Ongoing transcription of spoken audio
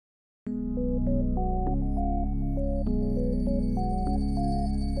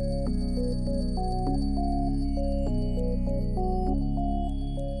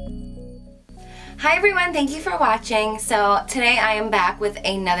Hi everyone, thank you for watching. So today I am back with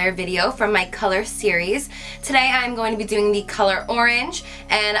another video from my color series. Today I'm going to be doing the color orange,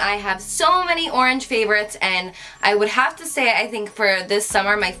 and I have so many orange favorites, and I would have to say I think for this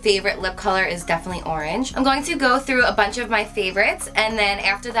summer my favorite lip color is definitely orange. I'm going to go through a bunch of my favorites, and then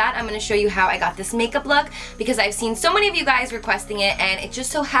after that I'm going to show you how I got this makeup look, because I've seen so many of you guys requesting it, and it just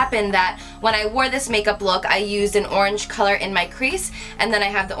so happened that when I wore this makeup look I used an orange color in my crease, and then I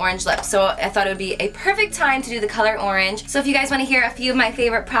have the orange lips, so I thought it would be a perfect time to do the color orange. So if you guys want to hear a few of my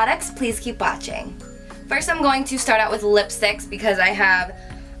favorite products, please keep watching. First I'm going to start out with lipsticks because I have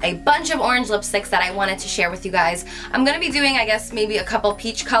a bunch of orange lipsticks that I wanted to share with you guys. I'm going to be doing, I guess, maybe a couple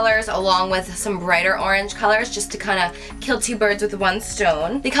peach colors along with some brighter orange colors just to kind of kill two birds with one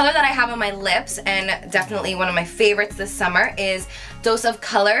stone. The color that I have on my lips, and definitely one of my favorites this summer, is Dose of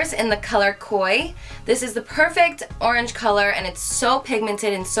Colors in the color Koi. This is the perfect orange color, and it's so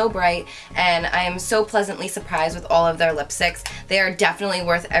pigmented and so bright, and I am so pleasantly surprised with all of their lipsticks. They are definitely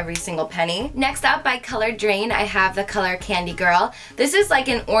worth every single penny. Next up, by Color Drain, I have the color Candy Girl. This is like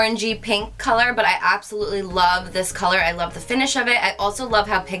an orangey pink color, but I absolutely love this color. I love the finish of it. I also love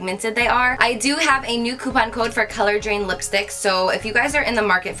how pigmented they are. I do have a new coupon code for Color Drain lipsticks, so if you guys are in the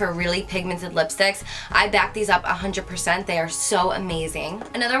market for really pigmented lipsticks, I back these up 100%. They are so amazing.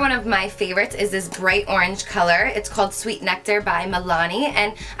 Another one of my favorites is this bright orange color. It's called Sweet Nectar by Milani,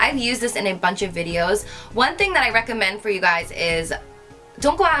 and I've used this in a bunch of videos. One thing that I recommend for you guys is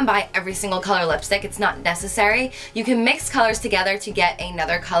don't go out and buy every single color lipstick. It's not necessary. You can mix colors together to get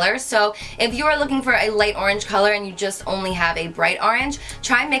another color. So if you are looking for a light orange color and you just only have a bright orange,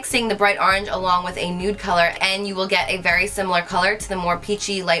 try mixing the bright orange along with a nude color and you will get a very similar color to the more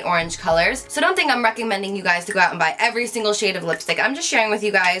peachy light orange colors. So don't think I'm recommending you guys to go out and buy every single shade of lipstick. I'm just sharing with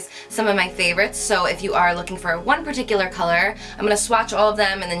you guys some of my favorites. So if you are looking for one particular color, I'm going to swatch all of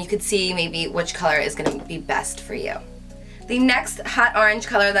them and then you could see maybe which color is going to be best for you. The next hot orange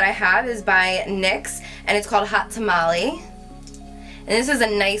color that I have is by NYX, and it's called Hot Tamale. And this is a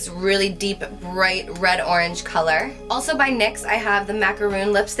nice, really deep, bright red-orange color. Also by NYX, I have the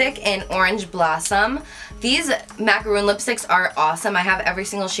Macaroon lipstick in Orange Blossom. These macaroon lipsticks are awesome. I have every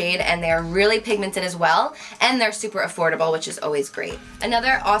single shade, and they're really pigmented as well, and they're super affordable, which is always great.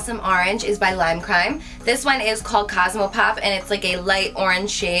 Another awesome orange is by Lime Crime. This one is called Cosmo Pop, and it's like a light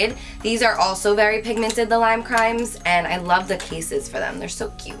orange shade. These are also very pigmented, the Lime Crimes, and I love the cases for them. They're so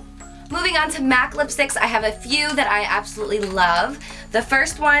cute. Moving on to MAC lipsticks, I have a few that I absolutely love. The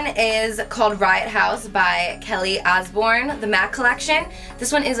first one is called Riot House by Kelly Osbourne, the MAC collection.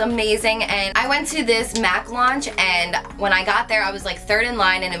 This one is amazing, and I went to this MAC launch, and when I got there I was like third in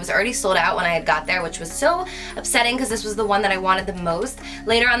line, and it was already sold out when I had got there, which was so upsetting because this was the one that I wanted the most.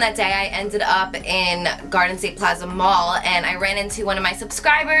 Later on that day I ended up in Garden State Plaza Mall, and I ran into one of my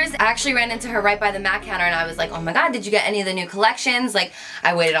subscribers. I actually ran into her right by the MAC counter, and I was like, oh my god, did you get any of the new collections? Like,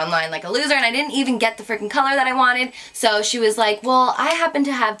 I waited online like a loser, and I didn't even get the freaking color that I wanted. So she was like, well, I happen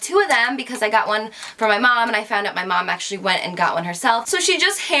to have two of them because I got one for my mom, and I found out my mom actually went and got one herself. So she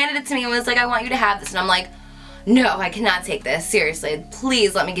just handed it to me and was like, I want you to have this. And I'm like, no, I cannot take this. Seriously,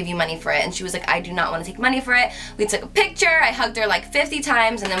 please let me give you money for it. And she was like, I do not want to take money for it. We took a picture. I hugged her like 50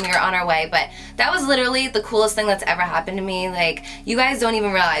 times, and then we were on our way. But that was literally the coolest thing that's ever happened to me. Like, you guys don't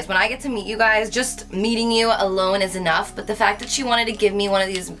even realize. When I get to meet you guys, just meeting you alone is enough. But the fact that she wanted to give me one of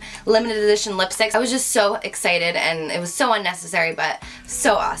these limited edition lipsticks, I was just so excited, and it was so unnecessary, but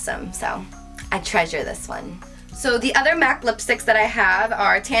so awesome. So I treasure this one. So the other MAC lipsticks that I have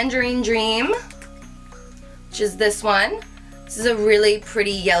are Tangerine Dream, which is this one. This is a really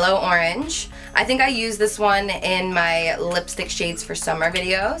pretty yellow orange. I think I use this one in my lipstick shades for summer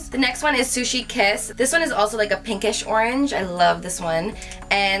videos. The next one is Sushi Kiss. This one is also like a pinkish orange. I love this one.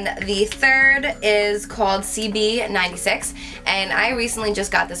 And the third is called CB96, and I recently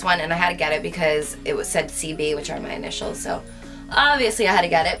just got this one, and I had to get it because it said CB, which are my initials, so obviously I had to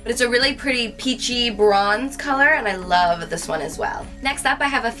get it. But it's a really pretty peachy bronze color, and I love this one as well. Next up I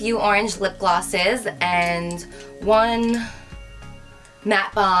have a few orange lip glosses and one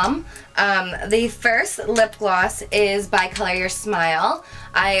matte balm. The first lip gloss is by Color Your Smile.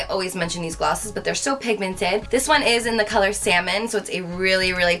 I always mention these glosses, but they're so pigmented. This one is in the color Salmon, so it's a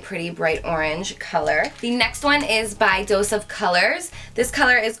really, really pretty bright orange color. The next one is by Dose of Colors. This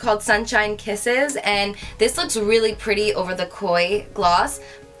color is called Sunshine Kisses, and this looks really pretty over the Koi gloss.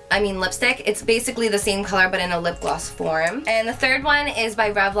 lipstick. It's basically the same color but in a lip gloss form. And the third one is by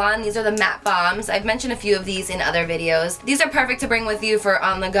Revlon. These are the matte bombs. I've mentioned a few of these in other videos. These are perfect to bring with you for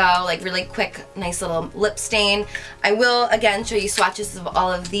on the go, like really quick, nice little lip stain. I will again show you swatches of all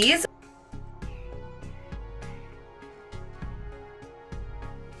of these.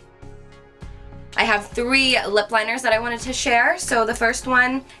 I have 3 lip liners that I wanted to share. So the first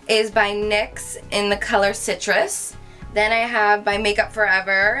one is by NYX in the color Citrus. Then I have by Makeup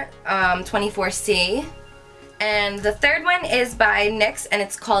Forever 24C. And the third one is by NYX and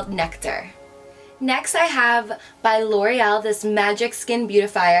it's called Nectar. Next I have by L'Oreal this Magic Skin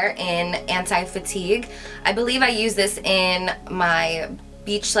Beautifier in Anti-Fatigue. I believe I used this in my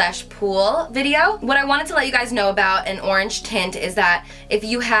beach/pool video. What I wanted to let you guys know about an orange tint is that if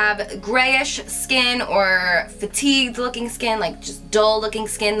you have grayish skin or fatigued looking skin, like just dull looking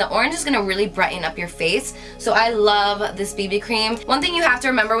skin, the orange is going to really brighten up your face. So I love this BB cream. One thing you have to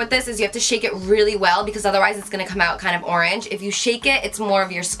remember with this is you have to shake it really well because otherwise it's going to come out kind of orange. If you shake it, it's more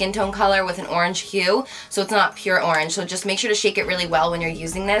of your skin tone color with an orange hue, so it's not pure orange. So just make sure to shake it really well when you're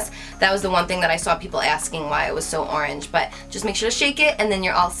using this. That was the one thing that I saw people asking why it was so orange, but just make sure to shake it and then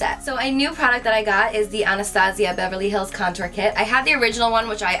you're all set. So a new product that I got is the Anastasia Beverly Hills Contour Kit. I had the original one,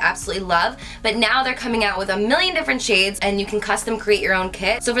 which I absolutely love, but now they're coming out with a million different shades and you can custom create your own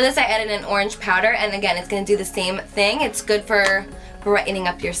kit. So for this I added an orange powder, and again it's going to do the same thing. It's good for brightening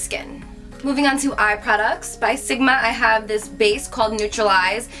up your skin. Moving on to eye products. By Sigma I have this base called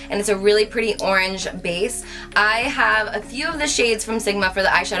Neutralize and it's a really pretty orange base. I have a few of the shades from Sigma for the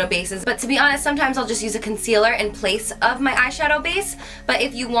eyeshadow bases, but to be honest sometimes I'll just use a concealer in place of my eyeshadow base. But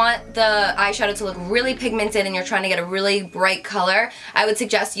if you want the eyeshadow to look really pigmented and you're trying to get a really bright color, I would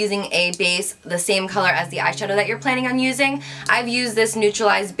suggest using a base the same color as the eyeshadow that you're planning on using. I've used this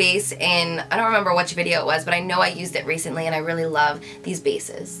Neutralize base in, I don't remember which video it was, but I know I used it recently and I really love these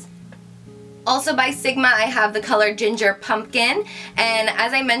bases. Also by Sigma I have the color Ginger Pumpkin, and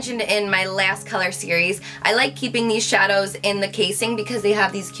as I mentioned in my last color series, I like keeping these shadows in the casing because they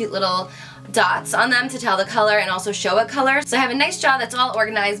have these cute little dots on them to tell the color and also show what color. So I have a nice jar that's all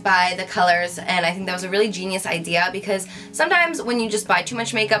organized by the colors, and I think that was a really genius idea because sometimes when you just buy too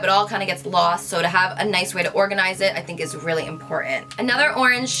much makeup it all kind of gets lost, so to have a nice way to organize it I think is really important. Another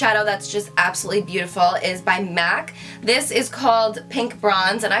orange shadow that's just absolutely beautiful is by MAC. This is called Pink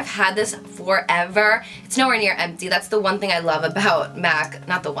Bronze and I've had this forever. It's nowhere near empty. That's the one thing I love about MAC.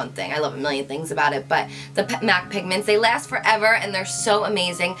 Not the one thing, I love a million things about it, but the MAC pigments, they last forever and they're so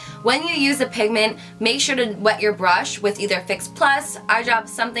amazing. When you use the pigment, make sure to wet your brush with either Fix Plus, eye drop,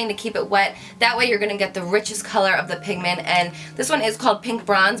 something to keep it wet. That way you're going to get the richest color of the pigment, and this one is called Pink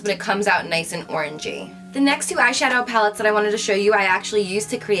Bronze, but it comes out nice and orangey. The next 2 eyeshadow palettes that I wanted to show you I actually used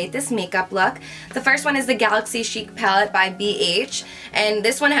to create this makeup look. The first one is the Galaxy Chic palette by BH, and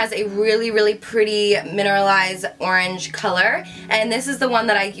this one has a really pretty mineralized orange color, and this is the one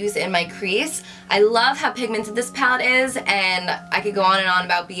that I use in my crease. I love how pigmented this palette is, and I could go on and on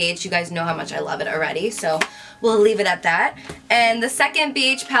about BH. You guys know how much I love it already, so we'll leave it at that. And the second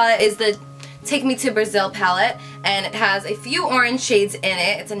BH palette is the Take Me to Brazil palette, and it has a few orange shades in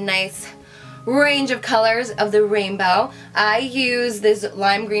it. It's a nice range of colors of the rainbow. I use this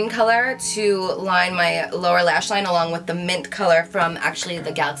lime green color to line my lower lash line along with the mint color from actually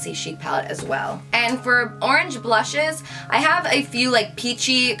the Galaxy Chic palette as well. And for orange blushes, I have a few like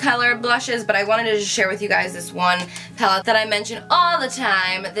peachy color blushes, but I wanted to just share with you guys this one palette that I mention all the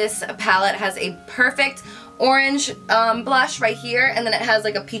time. This palette has a perfect orange blush right here, and then it has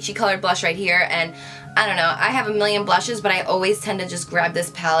like a peachy colored blush right here, and I don't know, I have a million blushes, but I always tend to just grab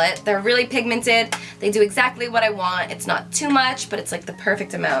this palette. They're really pigmented, they do exactly what I want. It's not too much, but it's like the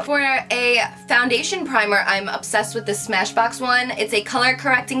perfect amount. For a foundation primer, I'm obsessed with this Smashbox one. It's a color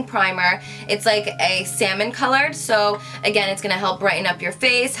correcting primer. It's like a salmon colored, so again, it's going to help brighten up your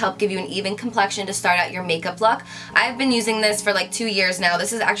face, help give you an even complexion to start out your makeup look. I've been using this for like 2 years now.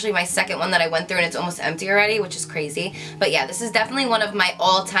 This is actually my second one that I went through and it's almost empty already, which is crazy. But yeah, this is definitely one of my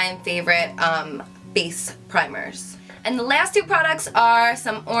all-time favorite base primers. And the last 2 products are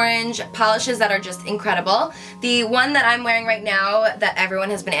some orange polishes that are just incredible. The one that I'm wearing right now that everyone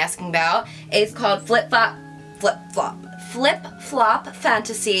has been asking about is called Flip Flop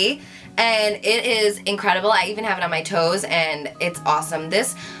Fantasy, and it is incredible. I even have it on my toes and it's awesome.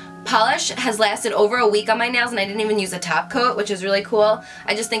 This polish has lasted over a week on my nails and I didn't even use a top coat, which is really cool.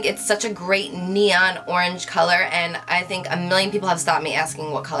 I just think it's such a great neon orange color, and I think a million people have stopped me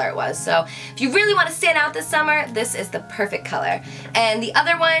asking what color it was. So if you really want to stand out this summer, this is the perfect color. And the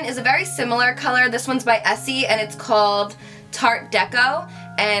other one is a very similar color. This one's by Essie and it's called Tarte Deco,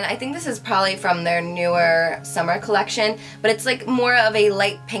 and I think this is probably from their newer summer collection, but it's like more of a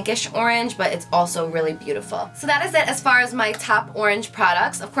light pinkish orange, but it's also really beautiful. So that is it as far as my top orange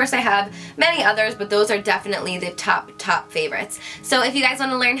products. Of course I have many others, but those are definitely the top favorites. So if you guys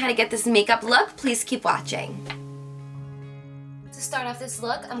want to learn how to get this makeup look, please keep watching. To start off this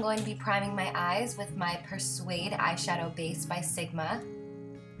look, I'm going to be priming my eyes with my Persuade eyeshadow base by Sigma.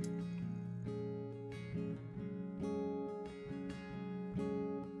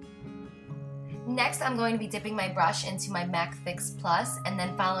 Next, I'm going to be dipping my brush into my MAC Fix Plus, and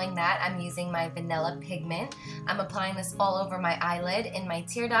then following that, I'm using my vanilla pigment. I'm applying this all over my eyelid, in my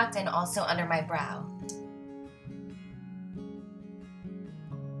tear duct, and also under my brow.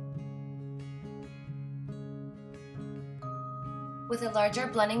 With a larger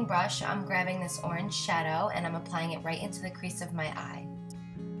blending brush, I'm grabbing this orange shadow and I'm applying it right into the crease of my eye.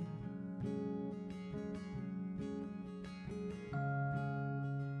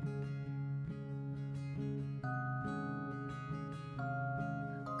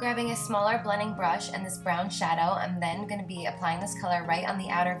 Grabbing a smaller blending brush and this brown shadow, I'm then going to be applying this color right on the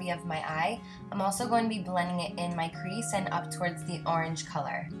outer V of my eye. I'm also going to be blending it in my crease and up towards the orange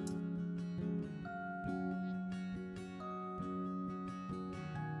color.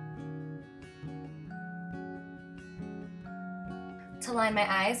 To line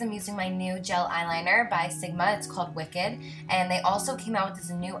my eyes, I'm using my new gel eyeliner by Sigma. It's called Wicked, and they also came out with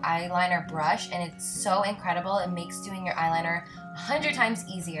this new eyeliner brush, and it's so incredible. It makes doing your eyeliner 100 times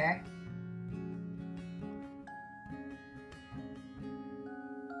easier.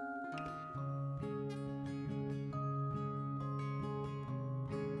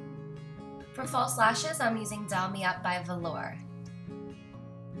 For false lashes, I'm using Doll Me Up by Velour.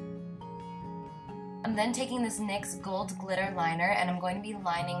 I'm then taking this NYX Gold Glitter Liner and I'm going to be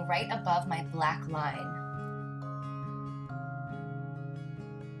lining right above my black line.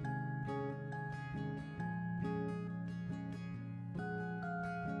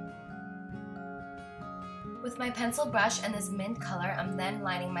 With my pencil brush and this mint color, I'm then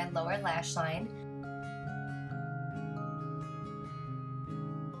lining my lower lash line.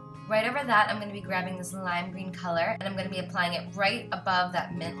 Right over that, I'm going to be grabbing this lime green color and I'm going to be applying it right above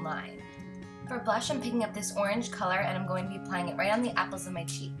that mint line. For blush, I'm picking up this orange color and I'm going to be applying it right on the apples of my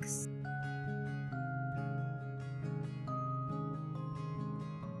cheeks.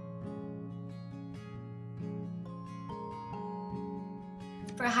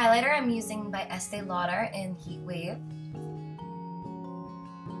 For highlighter, I'm using by Estee Lauder in Heat Wave.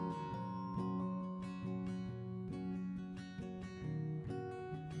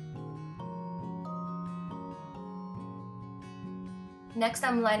 Next,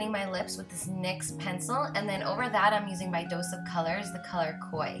 I'm lining my lips with this NYX pencil, and then over that I'm using my Dose of Colors, the color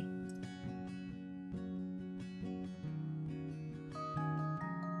Koi.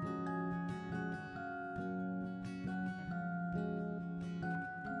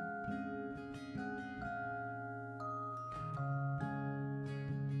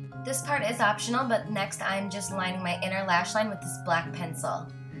 This part is optional, but next I'm just lining my inner lash line with this black pencil.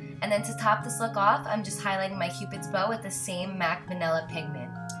 And then to top this look off, I'm just highlighting my Cupid's bow with the same MAC Vanilla pigment.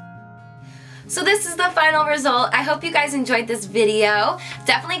 So this is the final result. I hope you guys enjoyed this video.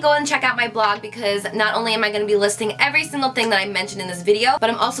 Definitely go and check out my blog because not only am I going to be listing every single thing that I mentioned in this video, but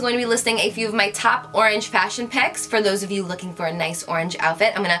I'm also going to be listing a few of my top orange fashion picks for those of you looking for a nice orange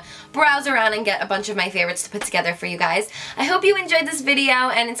outfit. I'm going to browse around and get a bunch of my favorites to put together for you guys. I hope you enjoyed this video,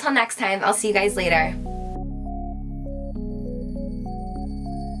 and until next time, I'll see you guys later.